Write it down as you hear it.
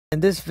In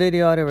this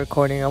video audio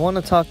recording, I want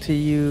to talk to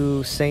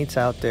you saints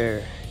out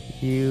there,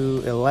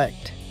 you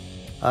elect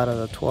out of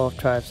the 12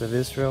 tribes of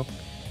Israel,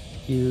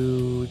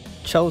 you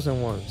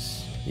chosen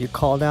ones, you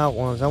called out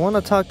ones. I want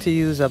to talk to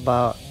you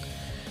about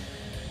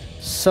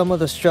some of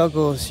the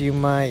struggles you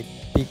might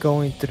be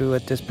going through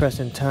at this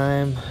present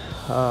time.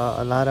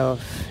 A lot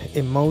of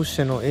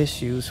emotional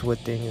issues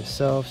within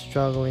yourself,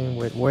 struggling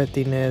with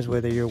worthiness,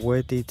 whether you're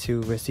worthy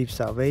to receive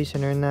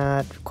salvation or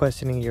not,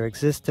 questioning your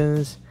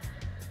existence,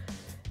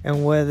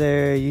 and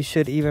whether you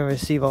should even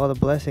receive all the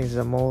blessings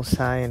the Most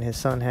High and His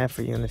Son have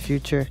for you in the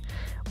future.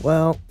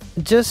 Well,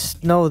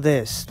 just know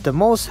this: the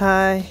Most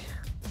High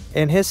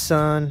and His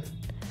Son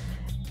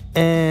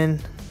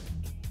and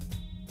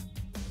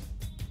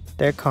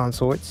their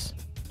consorts,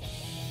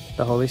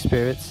 the Holy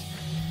Spirits,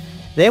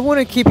 they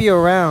wouldn't keep you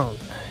around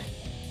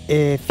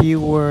if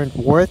you weren't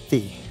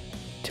worthy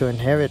to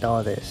inherit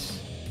all this,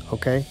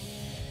 okay?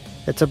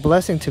 It's a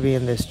blessing to be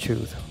in this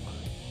truth.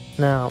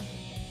 Now,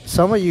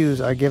 some of you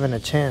are given a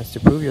chance to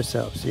prove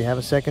yourselves. You have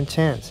a second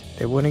chance.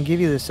 They wouldn't give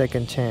you the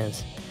second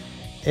chance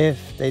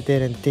if they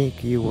didn't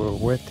think you were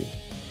worthy.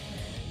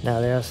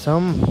 Now, there are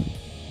some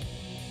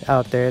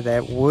out there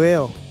that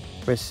will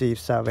receive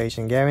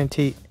salvation,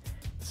 guaranteed.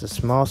 It's a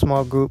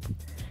small group,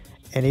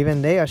 and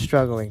even they are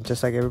struggling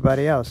just like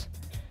everybody else.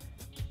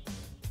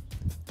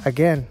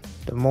 Again,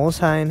 the Most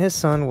High and His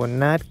Son will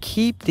not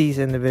keep these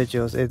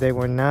individuals if they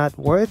were not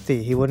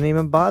worthy. He wouldn't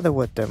even bother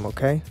with them,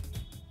 okay?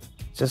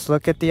 Just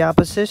look at the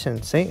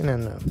opposition, Satan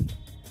and them.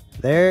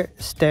 They're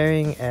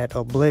staring at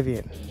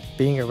oblivion,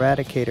 being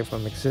eradicated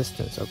from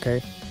existence,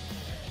 okay?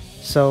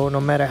 So no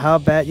matter how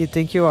bad you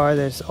think you are,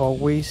 there's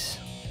always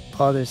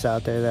others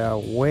out there that are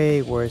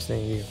way worse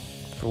than you,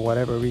 for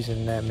whatever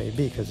reason that may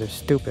be, because they're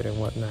stupid and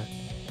whatnot,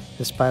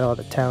 despite all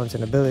the talents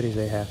and abilities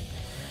they have.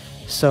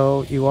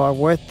 So you are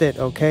worth it,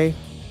 okay?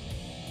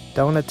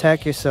 Don't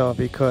attack yourself,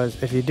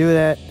 because if you do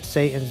that,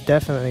 Satan's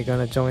definitely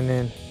going to join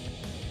in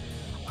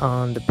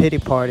on the pity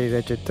party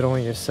that you're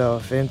throwing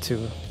yourself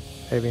into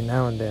every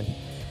now and then.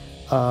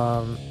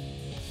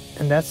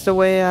 And that's the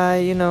way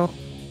I,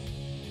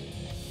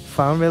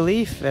 found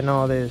relief in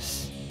all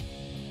this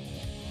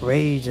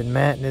rage and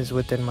madness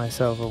within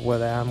myself of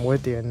whether I'm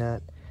worthy or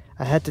not.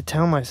 I had to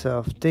tell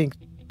myself, think.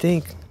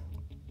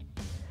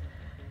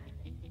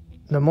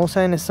 The Most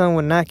High and His Son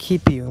would not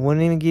keep you,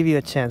 wouldn't even give you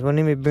a chance, wouldn't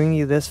even bring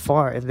you this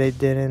far if they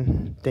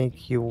didn't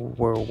think you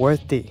were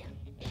worthy.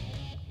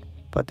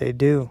 But they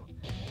do.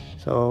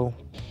 So,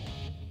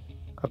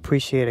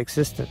 appreciate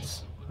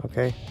existence,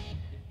 okay?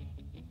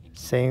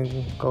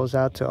 Same goes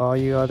out to all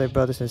you other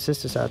brothers and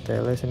sisters out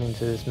there listening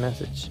to this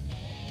message.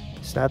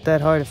 It's not that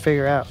hard to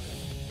figure out.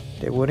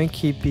 They wouldn't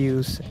keep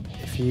you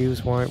if you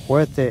weren't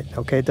worth it,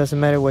 okay? It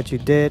doesn't matter what you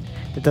did.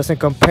 It doesn't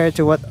compare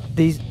to what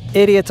these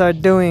idiots are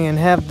doing and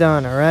have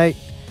done, alright?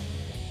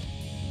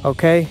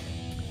 Okay?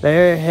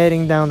 They're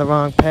heading down the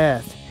wrong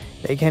path.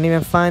 They can't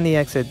even find the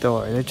exit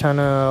door. They're trying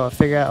to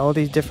figure out all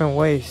these different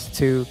ways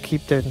to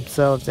keep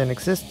themselves in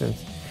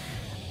existence.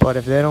 But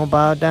if they don't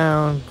bow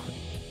down,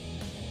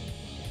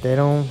 they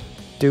don't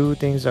do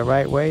things the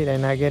right way, they're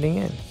not getting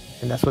in.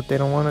 And that's what they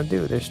don't want to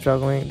do. They're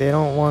struggling. They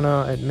don't want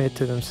to admit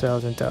to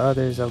themselves and to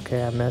others,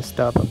 okay, I messed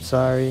up, I'm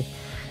sorry,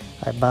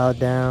 I bowed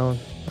down,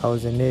 I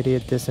was an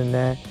idiot, this and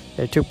that.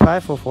 They're too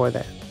prideful for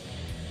that.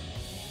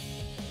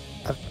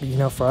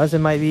 For us it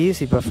might be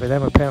easy, but for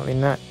them apparently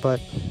not. But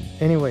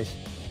anyways,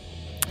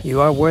 you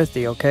are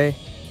worthy, okay?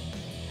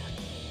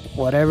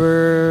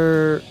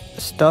 Whatever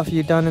stuff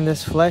you've done in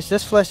this flesh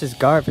is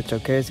garbage,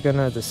 okay? It's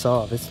gonna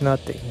dissolve. It's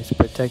nothing. It's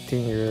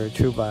protecting your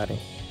true body.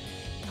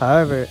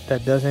 However,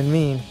 that doesn't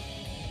mean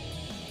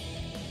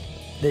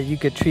that you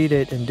could treat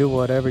it and do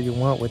whatever you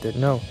want with it.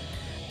 No.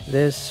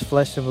 This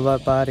flesh and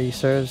blood body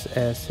serves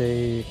as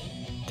a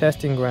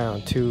testing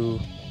ground to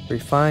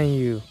refine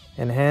you,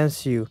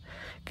 enhance you,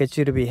 get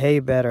you to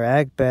behave better,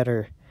 act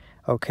better,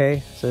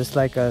 okay? So it's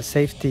like a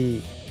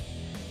safety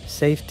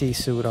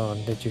suit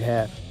on that you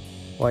have.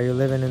 While you're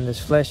living in this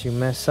flesh, you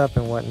mess up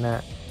and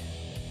whatnot,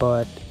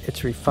 but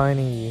it's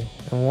refining you.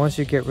 And once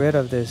you get rid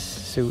of this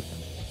suit,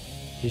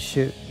 you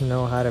should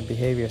know how to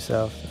behave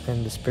yourself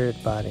in the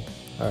spirit body,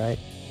 alright?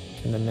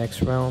 In the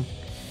next realm,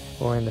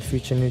 or in the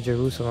future New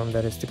Jerusalem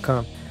that is to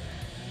come.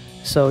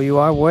 So you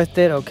are worth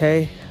it,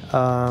 okay?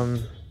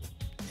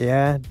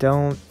 Yeah,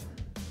 don't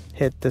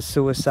hit the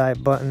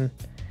suicide button.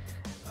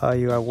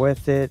 You are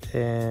worth it,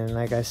 and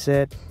like I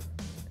said,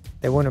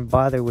 they wouldn't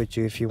bother with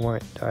you if you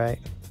weren't, alright?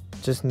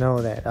 Just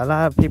know that. A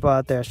lot of people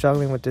out there are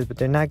struggling with this, but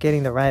they're not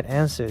getting the right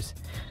answers.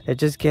 They're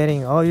just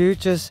getting, oh, you're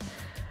just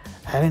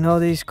having all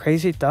these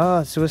crazy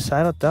thoughts,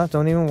 suicidal thoughts,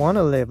 don't even want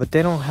to live. But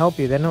they don't help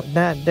you. They're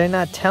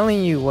not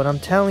telling you what I'm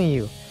telling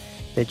you,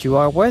 that you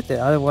are worth it.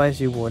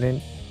 Otherwise, you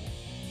wouldn't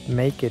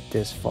make it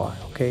this far,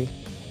 okay?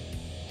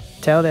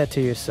 Tell that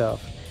to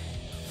yourself.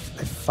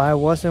 If I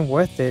wasn't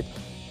worth it,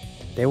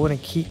 they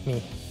wouldn't keep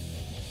me.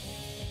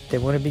 They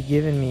wouldn't be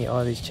giving me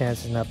all these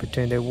chances and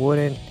opportunities. They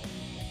wouldn't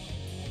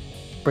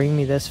bring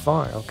me this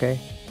far, okay?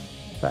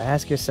 So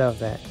ask yourself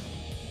that.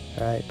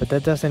 Alright, but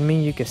that doesn't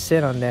mean you can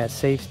sit on that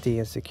safety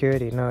and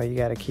security. No, you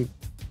gotta keep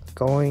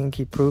going,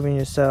 keep proving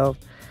yourself.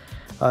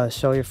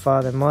 Show your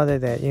father and mother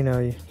that you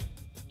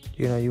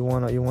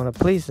want to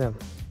please them.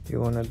 You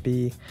want to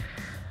be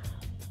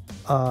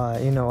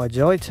a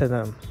joy to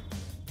them,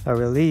 a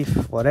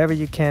relief, whatever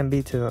you can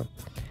be to them.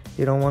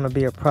 You don't want to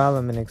be a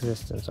problem in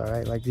existence, all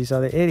right? Like these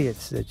other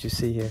idiots that you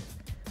see here.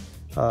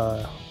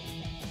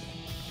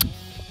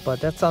 But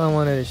that's all I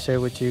wanted to share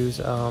with you.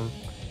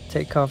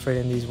 Take comfort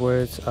in these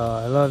words.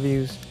 I love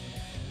you.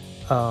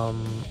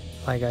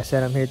 Like I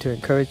said, I'm here to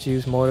encourage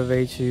you,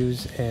 motivate you,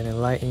 and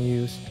enlighten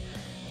you.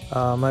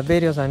 My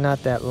videos are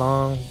not that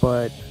long,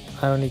 but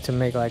I don't need to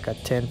make like a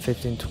 10,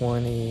 15,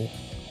 20,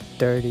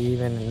 30,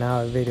 even an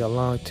hour video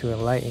long to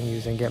enlighten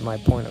you and get my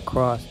point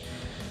across.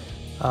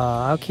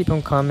 I'll keep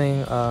them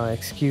coming.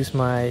 Excuse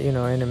my,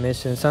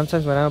 intermission.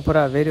 Sometimes when I don't put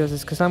out videos,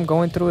 it's because I'm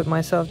going through it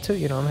myself too.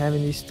 I'm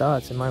having these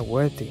thoughts. Am I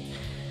worthy?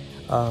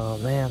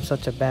 Man, I'm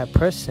such a bad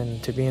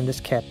person to be in this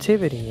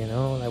captivity.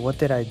 Like, what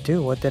did I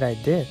do? What did I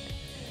did?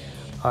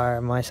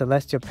 Are my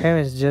celestial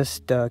parents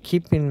just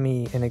keeping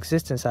me in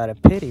existence out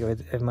of pity, or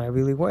am I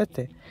really worth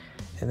it?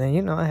 And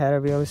then, I had a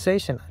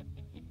realization.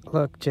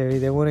 Look, Jerry,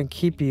 they wouldn't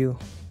keep you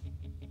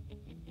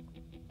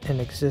in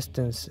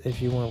existence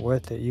if you weren't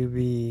worth it. You'd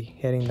be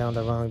heading down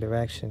the wrong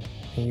direction,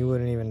 and you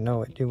wouldn't even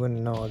know it. You wouldn't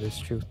know all this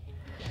truth.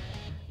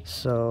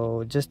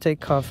 So just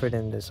take comfort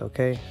in this,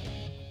 okay?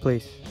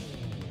 Please.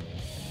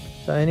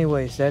 So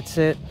anyways, that's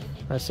it.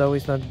 As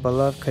always, my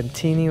beloved,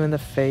 continue in the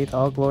faith.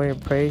 All glory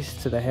and praise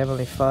to the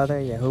Heavenly Father,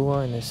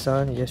 Yahuwah, and His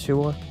Son,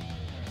 Yeshua.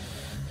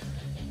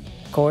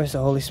 Of course, the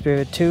Holy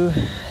Spirit too,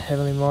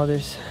 Heavenly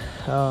Mothers.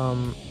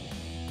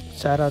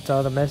 Shout out to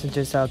all the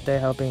messengers out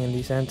there helping in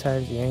these end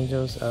times, the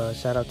angels.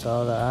 Shout out to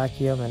all the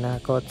Akim and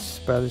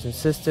Akots, brothers and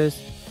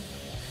sisters,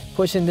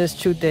 pushing this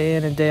truth day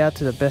in and day out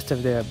to the best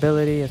of their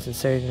ability and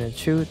sincerity in the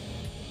truth.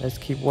 Let's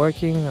keep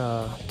working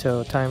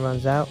till time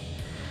runs out.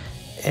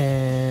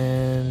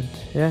 And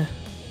yeah,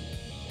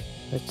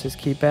 let's just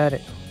keep at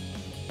it.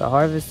 The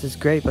harvest is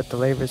great, but the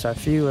laborers are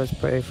few. Let's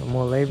pray for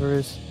more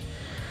laborers.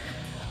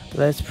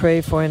 Let's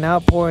pray for an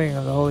outpouring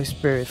of the Holy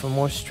Spirit, for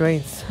more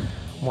strength,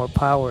 more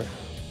power.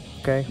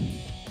 Okay?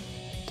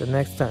 Till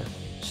next time.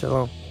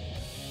 Shalom.